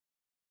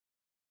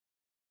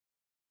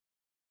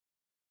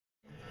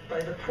by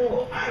the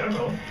pool? I don't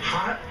know.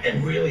 Hot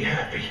and really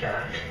happy.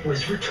 That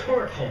was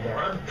rhetorical,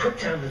 moron.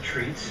 Put down the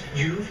treats.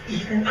 You've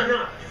eaten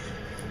enough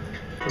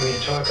for me to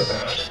talk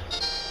about.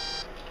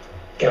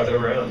 Gather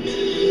around.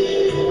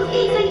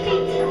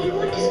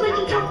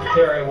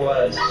 There I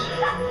was,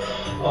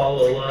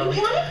 all alone.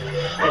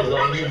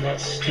 Alone in that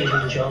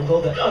steaming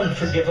jungle, that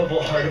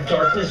unforgivable heart of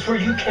darkness where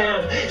you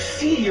can't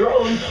see your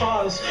own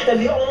paws, and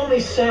the only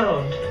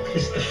sound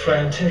is the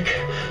frantic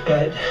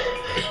but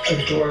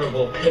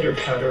adorable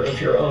pitter-patter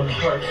of your own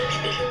heart.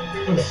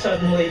 And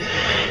suddenly,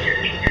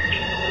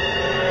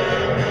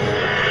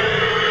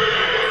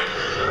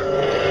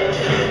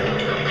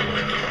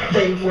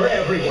 they were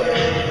everywhere.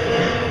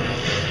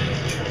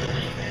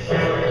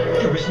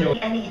 There was no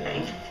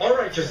anything. All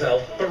right,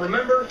 Giselle, but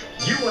remember,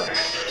 you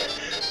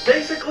asked.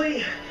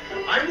 Basically,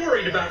 I'm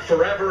worried about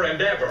forever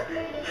and ever.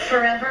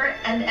 Forever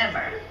and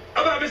ever.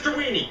 About Mr.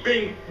 Weenie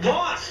being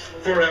lost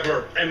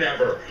forever and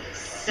ever.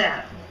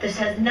 So, this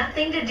has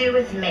nothing to do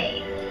with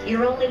me.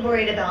 You're only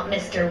worried about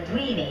Mr.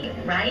 Weenie,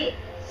 right?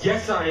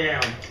 Yes, I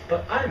am.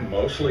 But I'm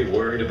mostly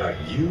worried about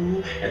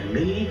you and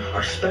me,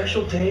 our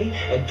special day,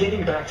 and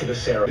getting back to the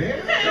ceremony.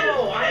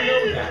 No, I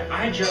know that.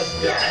 I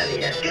just...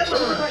 Come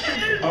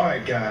on. All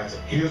right, guys.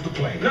 Here's the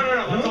plan. No,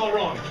 that's all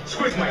wrong.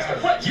 Squizmeister.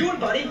 What? You and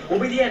Buddy will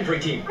be the entry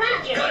team.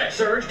 Roger. Got it.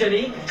 Surge,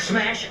 Denis,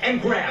 smash,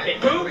 and grab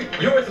it.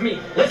 Boog, you're with me.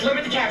 Let's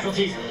limit the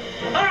casualties.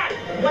 All right.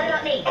 What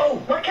about me? Oh.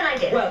 What can I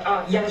do? Well,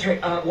 yeah, that's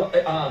right.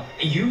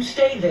 You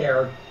stay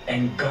there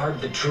and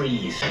guard the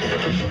trees.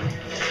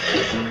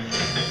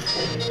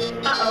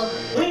 Uh-oh.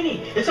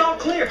 Weenie, it's all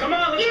clear. Come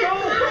on, let's go.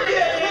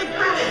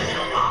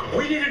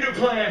 We need a new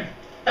plan.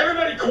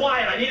 Everybody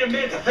quiet. I need a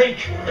minute to think.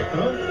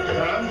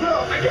 Time's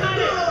up. I got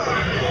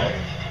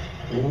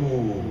it.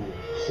 Ooh,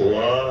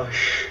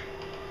 plush.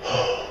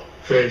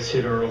 Face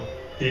it, Earl.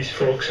 These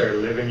folks are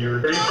living your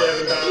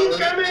 $37.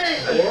 Come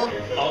in. Or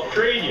I'll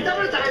trade you.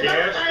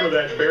 Yes, for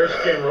that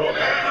bearskin robe.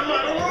 I'm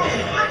on a roll.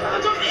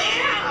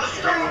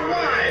 Strong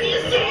line.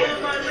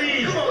 Where's my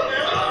lead? Come on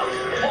now.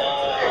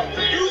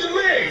 Use your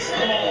legs.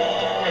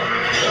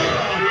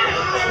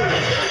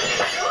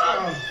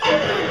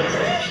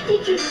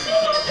 Did you see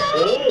that?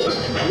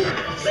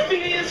 Oh,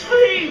 Speedy is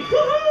free.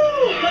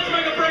 Woohoo! Let's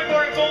make a break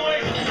for it,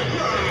 boys.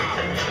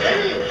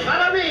 Hey,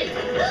 follow me.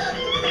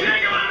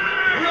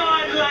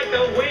 Run like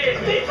the wind.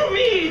 Wait for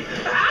me.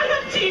 I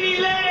have teeny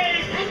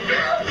legs.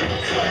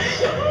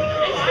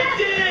 I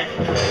did it.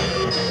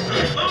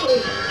 Oh,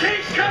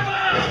 take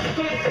cover.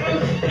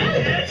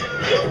 Elliot,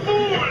 you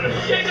fool.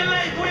 Shake a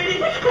leg, Weenie.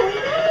 What's going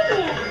on?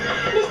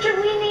 Mr.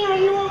 Weenie, are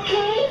you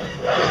okay?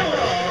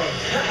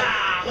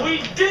 We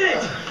did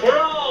it. We're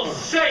all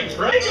safe,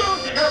 right? They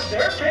don't have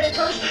their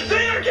papers.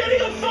 They are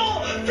getting a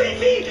full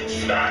Fifi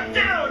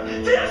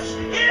smackdown. This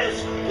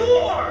is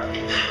war.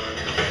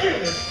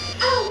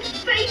 Oh,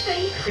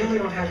 Fifi. I really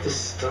don't have the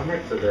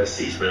stomach for this.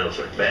 He smells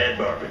like bad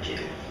barbecue.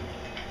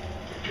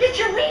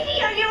 Mr.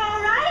 Weenie, are you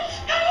all right?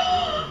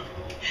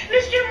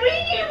 Mr.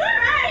 Weenie,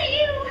 where are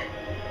you?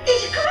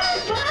 He's gone,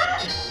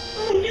 Bob.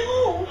 Oh,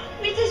 no.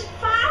 We just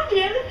found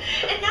him,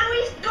 and now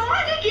he's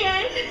gone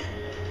again.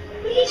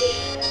 Weenie.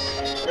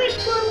 My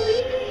poor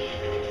Weenie.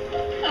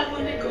 I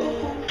want to go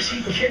home. Is he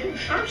kidding?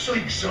 I'm so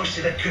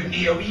exhausted I couldn't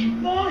eat a wee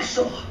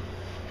morsel.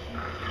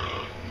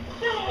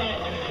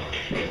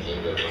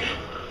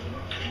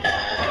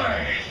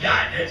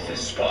 That hits the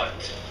spot.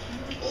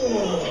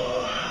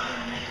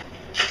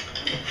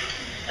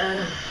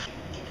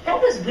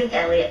 What was with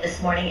Elliot this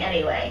morning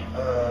anyway?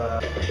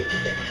 I'm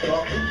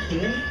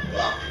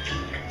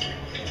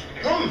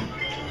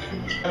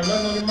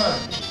nothing on your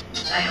mind.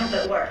 I hope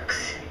it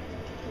works.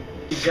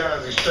 You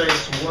guys exchanged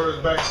some words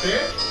back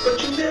there,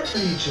 but you live for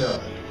each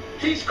other.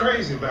 He's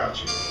crazy about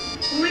you.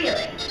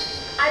 Really?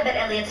 I bet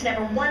Elliot's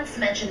never once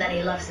mentioned that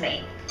he loves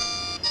me.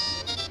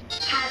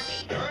 Has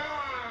he?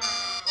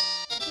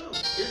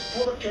 It's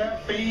full of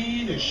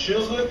caffeine and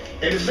sugar,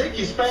 and it makes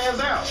you spaz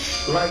out,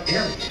 like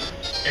Elliot.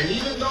 And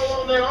even though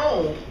on their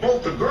own,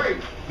 both are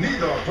great,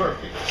 neither are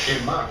perfect,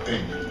 in my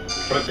opinion.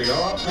 But they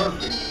are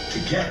perfect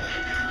together.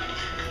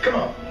 Come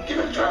on, give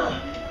it a try.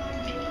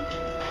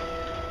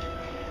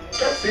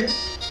 That's it.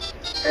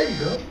 There you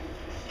go.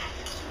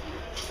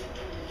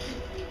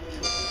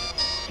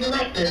 You're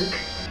right, Boog.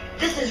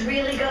 This is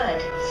really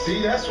good.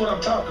 See, that's what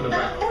I'm talking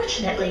about.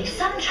 Unfortunately,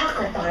 some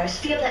chocolate bars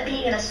feel that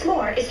being in a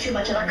s'more is too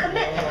much of a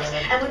commitment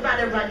and would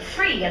rather run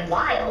free and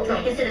wild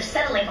instead of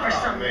settling for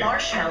some Man,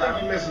 marshmallow.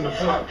 you're missing the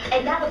point.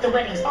 And now that the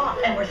wedding's off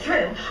and we're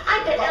through,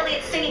 I bet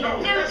Elliot's singing a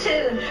new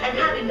tune and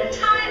having the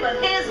time of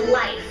his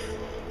life.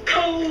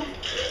 Cold.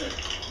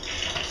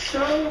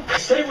 So,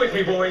 stay with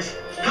me, boys.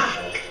 Ha!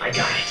 I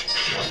got it.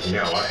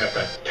 Now I have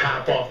to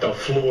tap off the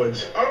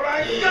fluids. All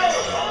right, go!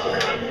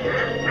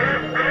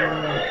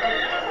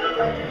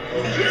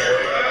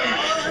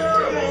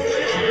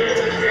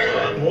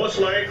 most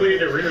likely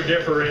the rear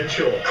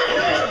differential.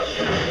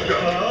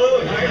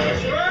 Oh,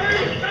 nice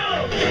right.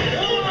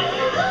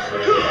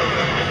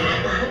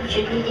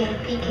 Should we get a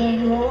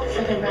pecan roll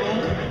for the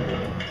ride?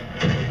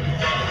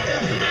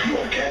 You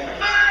okay?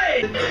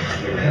 Hey!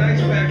 That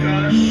back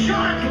on.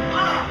 Shut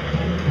up!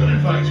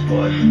 advice,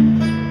 bud.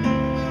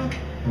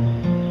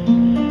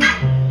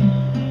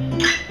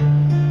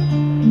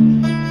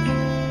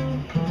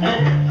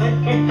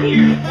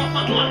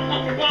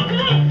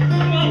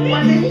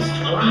 What he's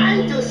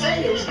trying to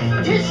say is,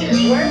 this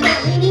is where the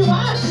really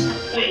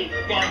was. Wait,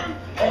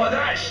 oh,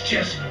 that's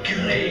just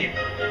great.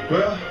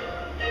 Well,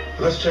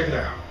 let's check it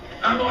out.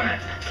 I'm on it.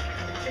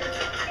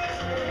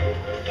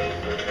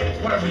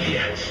 What have we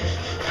here?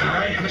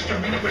 Aye,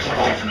 Mr. Meany was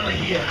definitely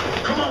here.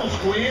 Come on,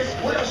 Squeeze.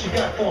 What else you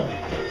got for me?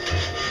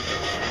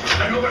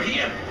 And over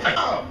here,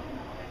 Oh,